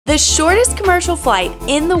The shortest commercial flight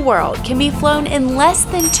in the world can be flown in less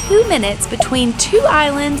than 2 minutes between 2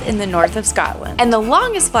 islands in the north of Scotland. And the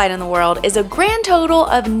longest flight in the world is a grand total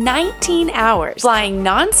of 19 hours, flying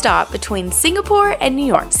non-stop between Singapore and New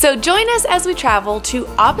York. So join us as we travel to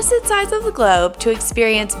opposite sides of the globe to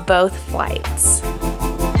experience both flights.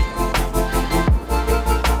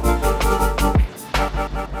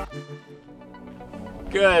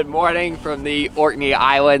 Good morning from the Orkney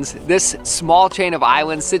Islands. This small chain of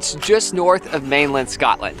islands sits just north of mainland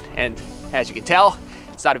Scotland. And as you can tell,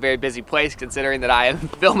 it's not a very busy place considering that I am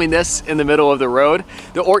filming this in the middle of the road.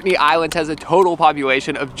 The Orkney Islands has a total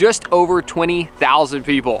population of just over 20,000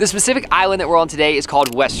 people. The specific island that we're on today is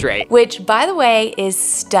called Westray, which, by the way, is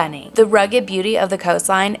stunning. The rugged beauty of the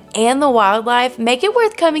coastline and the wildlife make it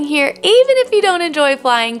worth coming here even if you don't enjoy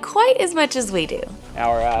flying quite as much as we do.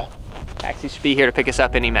 Our taxi should be here to pick us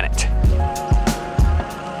up any minute.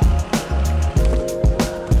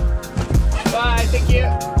 Bye, thank you.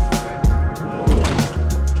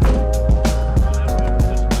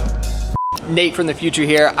 Nate from the future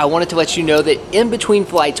here. I wanted to let you know that in between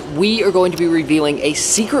flights, we are going to be revealing a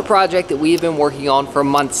secret project that we have been working on for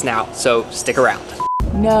months now, so stick around.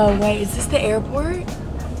 No, wait, is this the airport?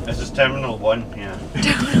 This is Terminal 1, yeah.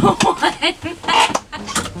 Terminal 1?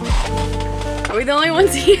 Are we the only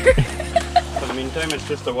ones here? For the meantime, it's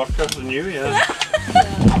just the workers and you, yeah.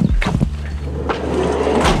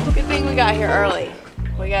 Good thing we got here early.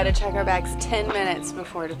 We gotta check our bags 10 minutes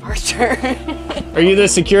before departure. Are you the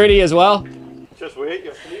security as well? Just wait,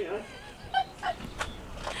 you're free, huh?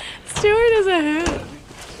 Stuart is a hoot.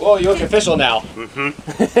 Whoa, you look official now. Mm-hmm.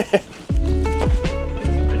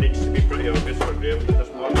 It needs to be pretty obvious for gravity this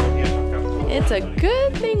morning. Yeah, it's a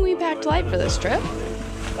good thing we packed light for this trip.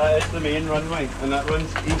 It's the main runway, and that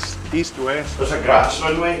runs east-west. There's a grass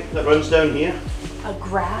runway that runs down here. A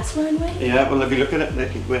grass runway? Yeah, well, if you look at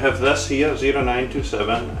it, we have this here,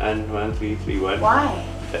 0927 and 1331. Why?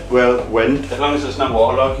 Well, wind. As long as it's not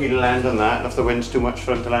waterlogged, he'll land on that. And if the wind's too much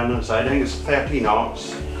for him to land on the side, I think it's 30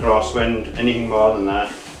 knots, crosswind, anything more than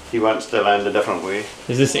that, he wants to land a different way.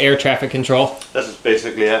 Is this air traffic control? This is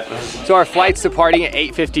basically it. So our flight's departing at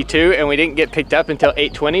 8:52 and we didn't get picked up until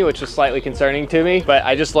 8:20, which was slightly concerning to me. But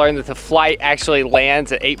I just learned that the flight actually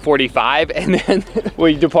lands at 8:45 and then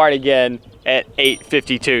we depart again at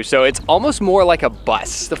 8:52. So it's almost more like a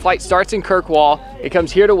bus. The flight starts in Kirkwall, it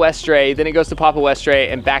comes here to Westray, then it goes to Papa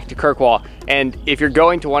Westray and back to Kirkwall. And if you're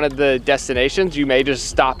going to one of the destinations, you may just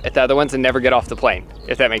stop at the other ones and never get off the plane,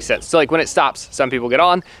 if that makes sense. So like when it stops, some people get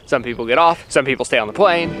on, some people get off, some people stay on the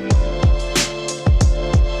plane.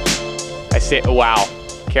 I say, wow.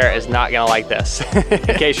 Kara is not gonna like this.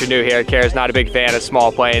 In case you're new here, Kara's not a big fan of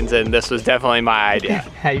small planes and this was definitely my idea.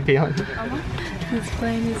 How you feeling? This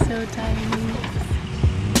plane is so tiny.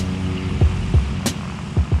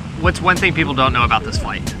 What's one thing people don't know about this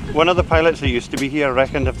flight? One of the pilots who used to be here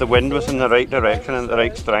reckoned if the wind was in the right direction and the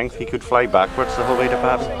right strength, he could fly backwards the whole way to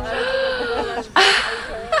Paris.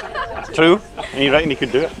 It's true, and you reckon he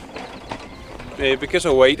could do it? Because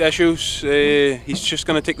of weight issues, he's just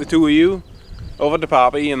going to take the two of you over to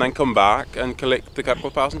Pappy and then come back and collect the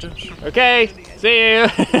Kirkwall passengers. Okay, see you.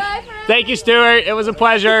 Bye, thank you, Stuart. It was a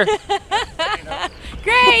pleasure.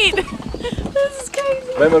 Great. This is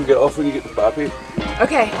crazy. Remember, get off when you get to Pappy.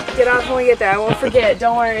 Okay, get off when we get there. I won't forget,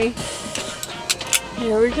 don't worry.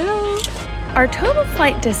 Here we go. Our total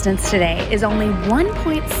flight distance today is only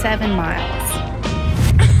 1.7 miles.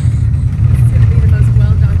 It's gonna be the most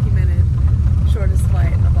well-documented shortest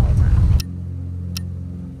flight of all time.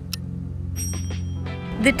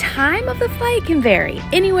 The time of the flight can vary,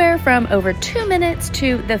 anywhere from over 2 minutes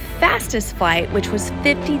to the fastest flight, which was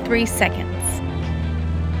 53 seconds.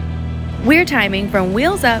 We're timing from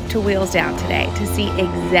wheels up to wheels down today to see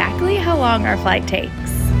exactly how long our flight takes.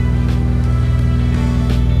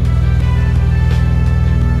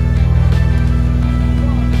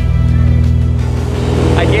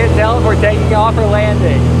 I can't tell if we're taking off or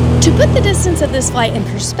landing. To put the distance of this flight in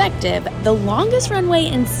perspective, the longest runway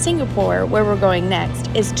in Singapore, where we're going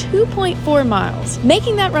next, is 2.4 miles,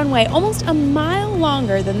 making that runway almost a mile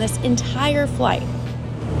longer than this entire flight.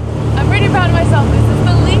 I'm pretty proud of myself. This is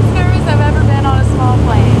the least nervous I've ever been on a small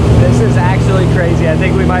plane. This is actually crazy. I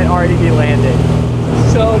think we might already be landing.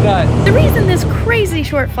 So nuts. The reason this crazy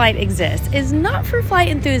short flight exists is not for flight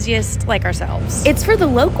enthusiasts like ourselves. It's for the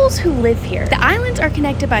locals who live here. The islands are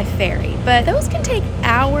connected by ferry, but those can take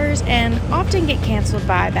hours and often get canceled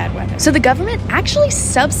by bad weather. So the government actually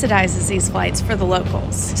subsidizes these flights for the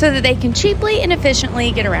locals so that they can cheaply and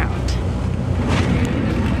efficiently get around.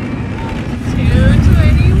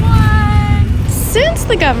 221. Since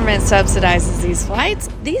the government subsidizes these flights,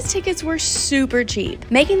 these tickets were super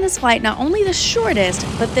cheap, making this flight not only the shortest,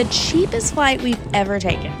 but the cheapest flight we've ever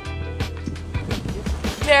taken.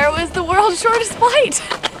 There was the world's shortest flight.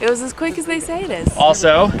 It was as quick as they say it is.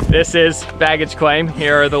 Also, this is baggage claim.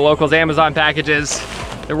 Here are the locals' Amazon packages,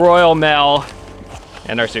 the Royal Mail,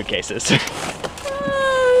 and our suitcases.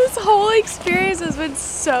 This whole experience has been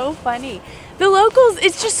so funny. The locals,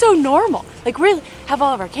 it's just so normal. Like, we have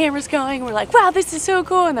all of our cameras going. We're like, wow, this is so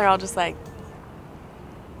cool. And they're all just like,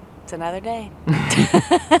 it's another day.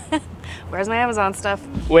 Where's my Amazon stuff?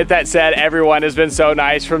 With that said, everyone has been so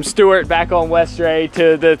nice, from Stuart back on Westray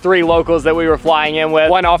to the 3 locals that we were flying in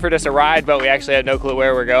with. One offered us a ride, but we actually had no clue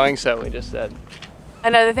where we're going, so we just said.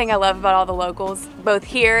 Another thing I love about all the locals, both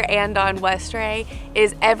here and on Westray,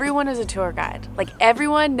 is everyone is a tour guide. Like,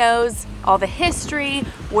 everyone knows all the history,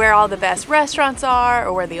 where all the best restaurants are,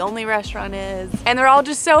 or where the only restaurant is. And they're all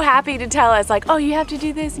just so happy to tell us, like, oh, you have to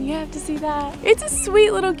do this and you have to see that. It's a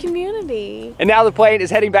sweet little community. And now the plane is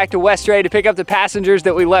heading back to Westray to pick up the passengers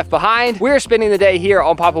that we left behind. We're spending the day here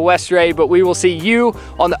on Papa Westray, but we will see you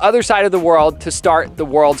on the other side of the world to start the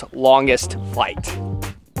world's longest flight.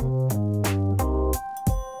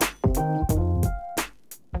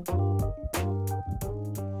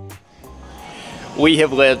 We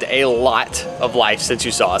have lived a lot of life since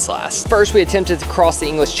you saw us last. First, we attempted to cross the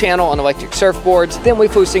English Channel on electric surfboards. Then we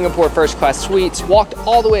flew Singapore first class suites, walked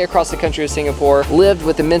all the way across the country of Singapore, lived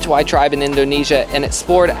with the Mentawai tribe in Indonesia, and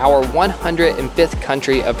explored our 105th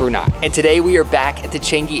country of Brunei. And today we are back at the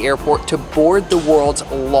Changi Airport to board the world's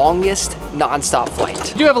longest non-stop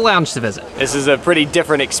flight. You do have a lounge to visit. This is a pretty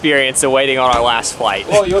different experience than waiting on our last flight.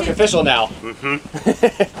 Oh, you look official now.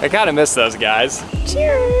 I kind of miss those guys.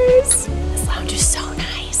 Cheers. This lounge is so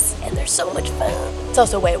nice and there's so much fun. It's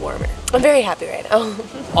also way warmer. I'm very happy right now.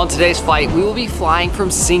 On today's flight, we will be flying from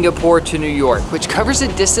Singapore to New York, which covers a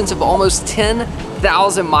distance of almost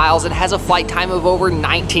 10,000 miles and has a flight time of over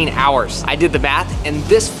 19 hours. I did the math, and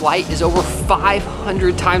this flight is over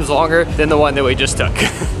 500 times longer than the one that we just took.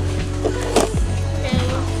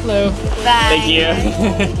 Hello. Bye. Thank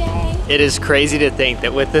you. It is crazy to think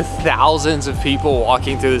that with the thousands of people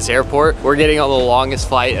walking through this airport, we're getting on the longest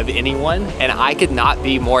flight of anyone, and I could not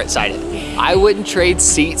be more excited. I wouldn't trade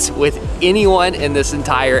seats with anyone in this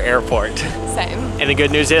entire airport. Same. And the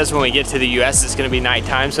good news is when we get to the US, it's gonna be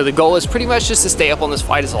nighttime. So the goal is pretty much just to stay up on this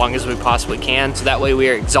flight as long as we possibly can. So that way we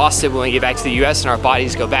are exhausted when we get back to the US and our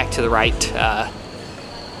bodies go back to the right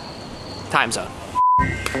time zone.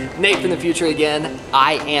 Nate from the future again.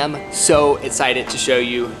 I am so excited to show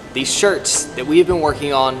you these shirts that we have been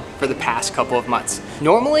working on for the past couple of months.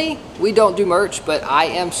 Normally, we don't do merch, but I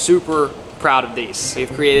am super proud of these.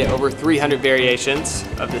 We've created over 300 variations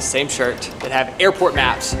of this same shirt that have airport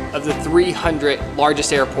maps of the 300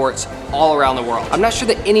 largest airports all around the world. I'm not sure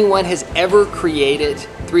that anyone has ever created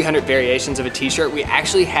 300 variations of a t-shirt. We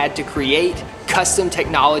actually had to create custom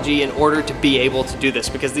technology in order to be able to do this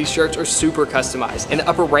because these shirts are super customized. In the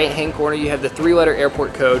upper right hand corner you have the 3-letter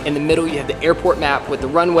airport code. In the middle you have the airport map with the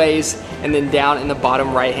runways, and then down in the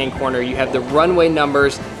bottom right hand corner you have the runway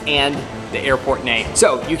numbers and the airport name.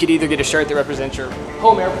 So you could either get a shirt that represents your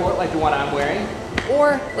home airport like the one I'm wearing,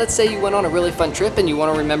 or let's say you went on a really fun trip and you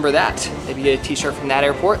want to remember that. Maybe get a t-shirt from that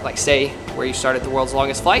airport, like say where you started the world's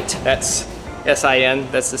longest flight. That's SIN,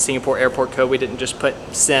 that's the Singapore airport code. We didn't just put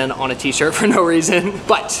SIN on a t-shirt for no reason,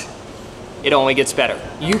 but it only gets better.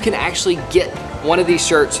 You can actually get one of these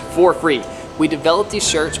shirts for free. We developed these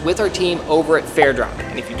shirts with our team over at FareDrop.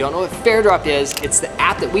 And if you don't know what FareDrop is, it's the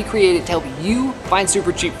app that we created to help you find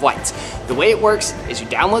super cheap flights. The way it works is you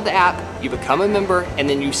download the app, you become a member, and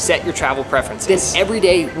then you set your travel preferences. Then every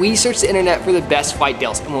day we search the internet for the best flight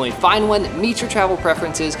deals. And when we find one that meets your travel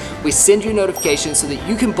preferences, we send you notifications so that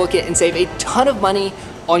you can book it and save a ton of money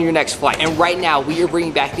on your next flight. And right now we are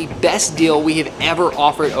bringing back the best deal we have ever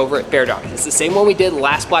offered over at FareDrop. It's the same one we did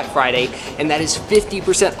last Black Friday, and that is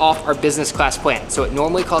 50% off our business class plan. So it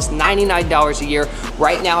normally costs $99 a year.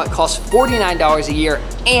 Right now it costs $49 a year,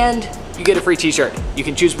 and you get a free t-shirt. You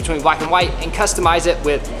can choose between black and white and customize it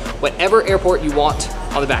with whatever airport you want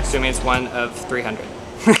on the back. So it's one of 300.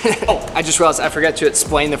 Oh, I just realized I forgot to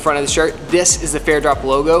explain the front of the shirt. This is the FareDrop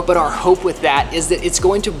logo, but our hope with that is that it's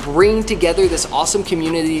going to bring together this awesome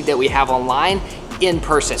community that we have online in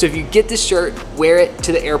person. So if you get this shirt, wear it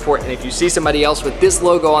to the airport, and if you see somebody else with this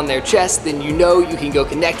logo on their chest, then you know you can go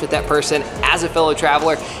connect with that person as a fellow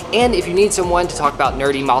traveler. And if you need someone to talk about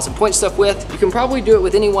nerdy miles and point stuff with, you can probably do it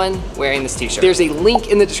with anyone wearing this t-shirt. There's a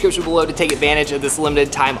link in the description below to take advantage of this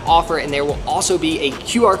limited time offer, and there will also be a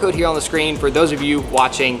QR code here on the screen for those of you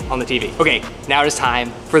watching on the TV. Okay, now it is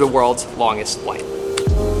time for the world's longest flight.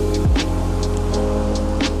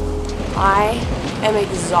 I am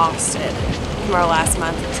exhausted from our last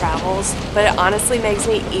month of travels, but it honestly makes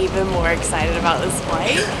me even more excited about this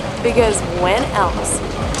flight because when else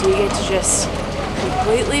do you get to just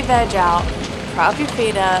completely veg out, prop your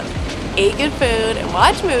feet up, eat good food, and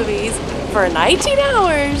watch movies for 19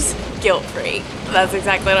 hours guilt-free? That's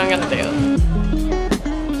exactly what I'm gonna do.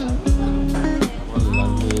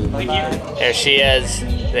 There she is,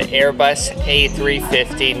 the Airbus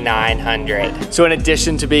A350-900. So in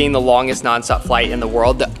addition to being the longest nonstop flight in the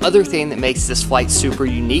world, the other thing that makes this flight super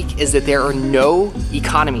unique is that there are no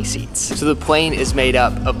economy seats. So the plane is made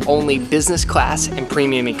up of only business class and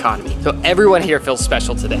premium economy. So everyone here feels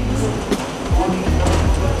special today.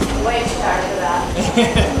 Way too tired for that.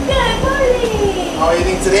 Good morning! How are you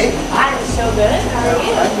doing today? I'm so good. How are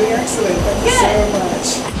you? I'm doing excellent. Thank you so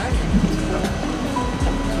much.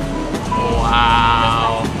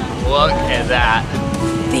 Wow, look at that.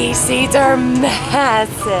 These seats are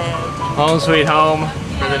massive. Home sweet home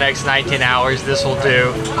for the next 19 hours. This will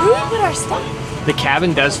do. Where do we put our stuff? The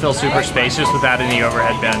cabin does feel super spacious without any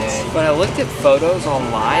overhead bins. When I looked at photos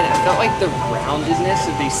online, I felt like the roundedness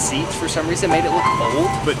of these seats for some reason made it look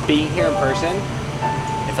old, but being here in person,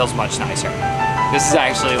 it feels much nicer. This is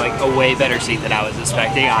actually like a way better seat than I was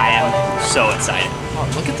expecting. I am so excited. Oh,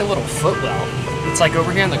 look at the little footwell. It's like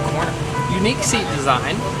over here in the corner. Unique seat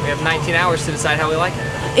design. We have 19 hours to decide how we like it.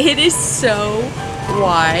 It is so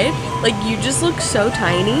wide. Like, you just look so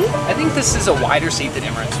tiny. I think this is a wider seat than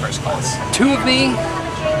Emirates first class. Two of me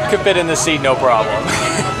could fit in the seat, no problem.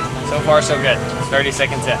 So far, so good. 30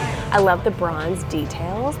 seconds in. I love the bronze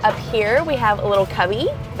details. Up here, we have a little cubby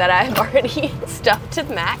that I've already stuffed to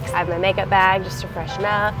the max. I have my makeup bag just to freshen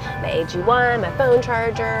up, my AG1, my phone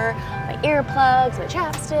charger, my earplugs, my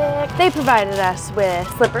chapstick. They provided us with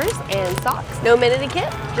slippers and socks. No amenity kit,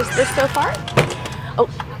 just this so far. Oh,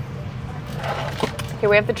 here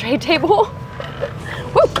we have the tray table.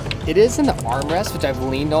 Woo! It is in the armrest, which I've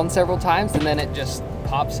leaned on several times, and then it just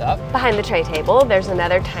pops up. Behind the tray table, there's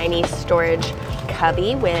another tiny storage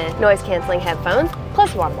cubby with noise-canceling headphones,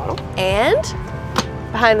 plus a water bottle. And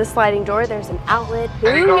behind the sliding door, there's an outlet,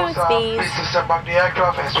 boom USBs. Please step back the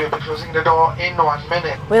aircraft as we'll be closing the door in 1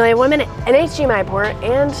 minute. We only have 1 minute. An HDMI port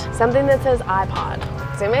and something that says iPod.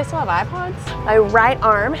 Does anybody still have iPods? My right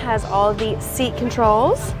arm has all of the seat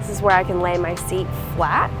controls. This is where I can lay my seat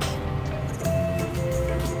flat.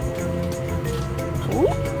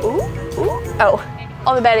 Ooh, ooh, ooh. Oh.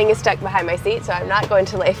 All the bedding is stuck behind my seat, so I'm not going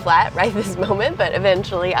to lay flat right this moment, but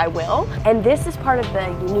eventually I will. And this is part of the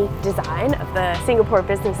unique design of the Singapore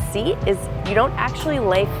business seat, is you don't actually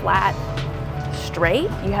lay flat straight,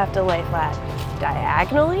 you have to lay flat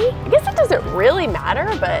diagonally. I guess it doesn't really matter,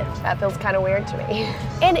 but that feels kind of weird to me.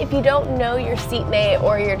 And if you don't know your seatmate,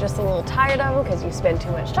 or you're just a little tired of them because you spend too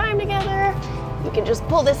much time together, you can just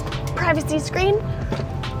pull this privacy screen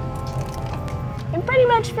and pretty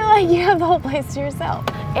much feel like you have the whole place to yourself.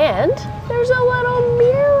 And there's a little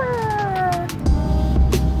mirror.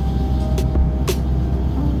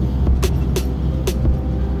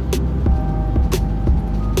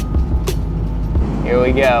 Here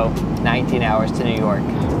we go, 19 hours to New York.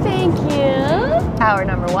 Thank you. Hour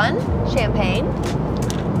number 1, champagne,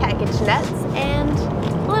 packaged nuts, and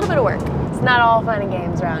a little bit of work. It's not all fun and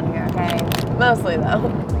games around here, okay? Mostly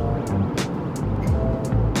though.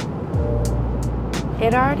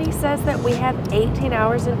 It already says that we have 18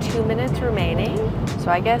 hours and 2 minutes remaining. So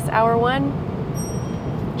I guess hour 1,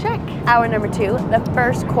 check. Hour number 2, the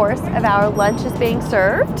first course of our lunch is being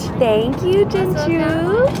served. Thank you,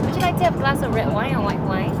 Jinju. Would you like to have a glass of red wine or white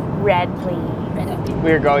wine? Red, please. We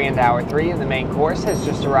are going into hour 3 and the main course has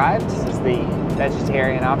just arrived. This is the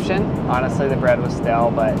vegetarian option. Honestly, the bread was stale,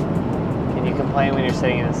 but can you complain when you're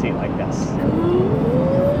sitting in a seat like this?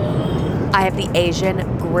 I have the Asian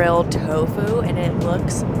grilled tofu and it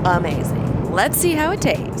looks amazing. Let's see how it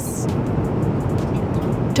tastes.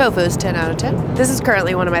 Tofu's 10 out of 10. This is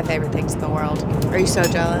currently one of my favorite things in the world. Are you so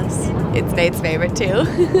jealous? It's Nate's favorite too.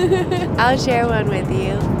 I'll share one with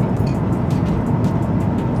you.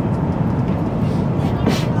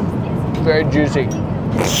 Very juicy.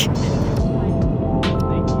 Thank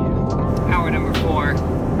you. Hour number 4,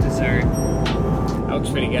 dessert. That looks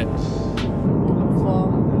pretty good.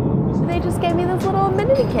 They just gave me this little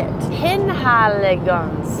amenity kit.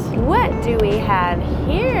 Pinhaligons. What do we have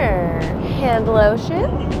here? Hand lotion,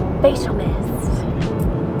 facial mist.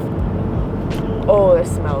 Oh, this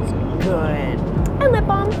smells good. And lip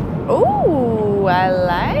balm. Ooh, I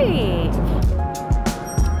like.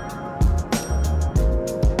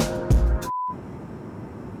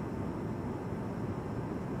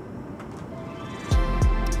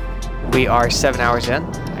 We are 7 hours in.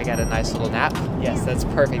 I I got a nice little nap. Yes, that's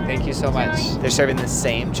perfect. Thank you so much. They're serving the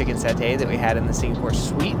same chicken satay that we had in the Singapore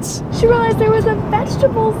Suites. She realized there was a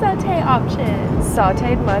vegetable satay option.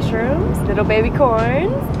 Sauteed mushrooms, little baby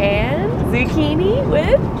corns, and zucchini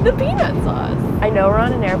with the peanut sauce. I know we're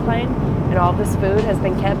on an airplane and all this food has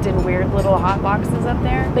been kept in weird little hot boxes up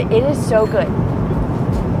there, but it is so good.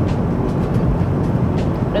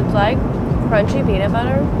 It's like crunchy peanut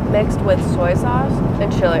butter mixed with soy sauce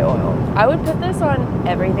and chili oil. I would put this on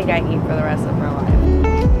everything I eat for the rest of my life.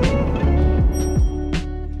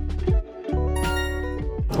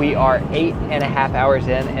 We are 8.5 hours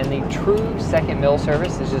in and the true second meal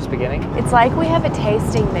service is just beginning. It's like we have a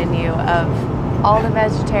tasting menu of all the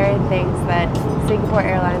vegetarian things that Singapore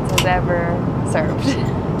Airlines has ever served.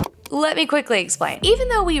 Let me quickly explain. Even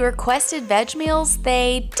though we requested veg meals,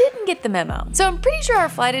 they didn't get the memo. So I'm pretty sure our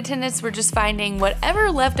flight attendants were just finding whatever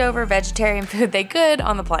leftover vegetarian food they could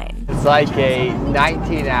on the plane. It's like a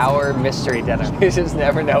 19-hour mystery dinner. You just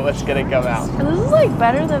never know what's gonna come out. And this is like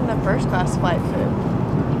better than the first class flight food.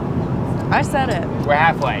 I said it. We're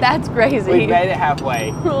halfway. That's crazy. We made it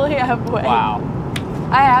halfway. Really halfway. Wow.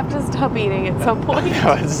 I have to stop eating at some point.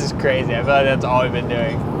 No, this is crazy. I feel like that's all we've been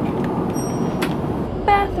doing.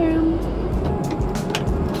 Bathroom.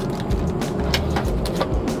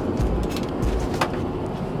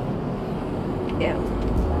 Yeah.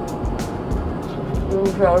 I'm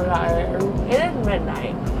so tired. It is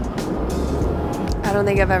midnight. I don't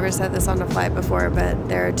think I've ever said this on a flight before, but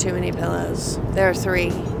there are too many pillows. There are 3,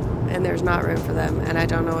 and there's not room for them, and I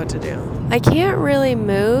don't know what to do. I can't really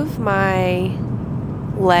move my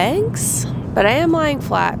legs, but I am lying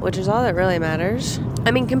flat, which is all that really matters. I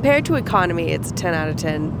mean, compared to economy, it's a 10 out of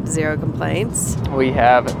 10, 0 complaints. We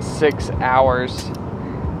have 6 hours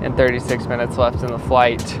and 36 minutes left in the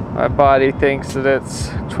flight. My body thinks that it's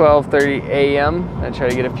 12:30 a.m. I try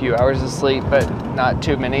to get a few hours of sleep, but not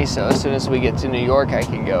too many, so as soon as we get to New York, I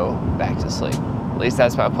can go back to sleep. At least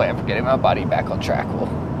that's my plan for getting my body back on track. We'll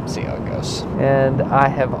see how it goes. And I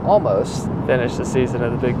have almost finished the season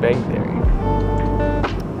of The Big Bang Theory.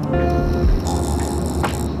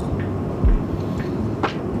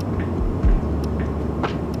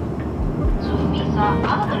 Are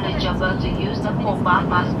eligible to use the Papa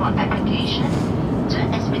passport application to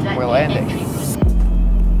expedite We're landing.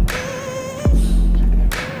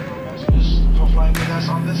 For flying with us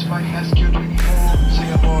on this flight SQ24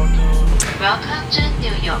 Singapore to... Welcome to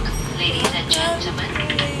New York, ladies and gentlemen.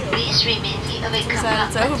 Please remain in the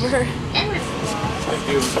compartment. It's over. And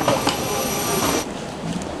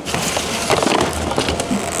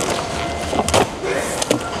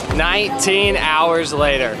 19 hours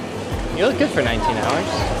later. You look good for 19 hours.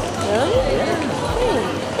 Really? Yeah.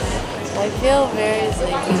 I feel very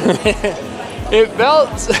sleepy. It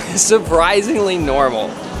felt surprisingly normal.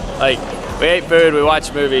 Like, we ate food, we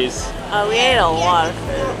watched movies. We ate a lot of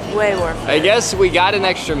food. Way more food. I guess we got an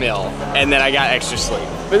extra meal, and then I got extra sleep.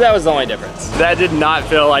 But that was the only difference. That did not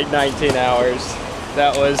feel like 19 hours.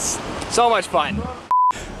 That was so much fun.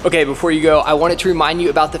 Okay, before you go, I wanted to remind you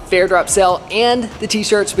about the FareDrop Sale and the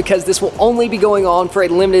t-shirts because this will only be going on for a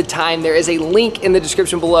limited time. There is a link in the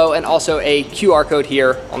description below and also a QR code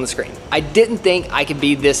here on the screen. I didn't think I could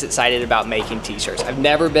be this excited about making t-shirts. I've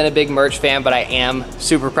never been a big merch fan, but I am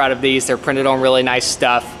super proud of these. They're printed on really nice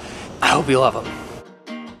stuff. I hope you love them.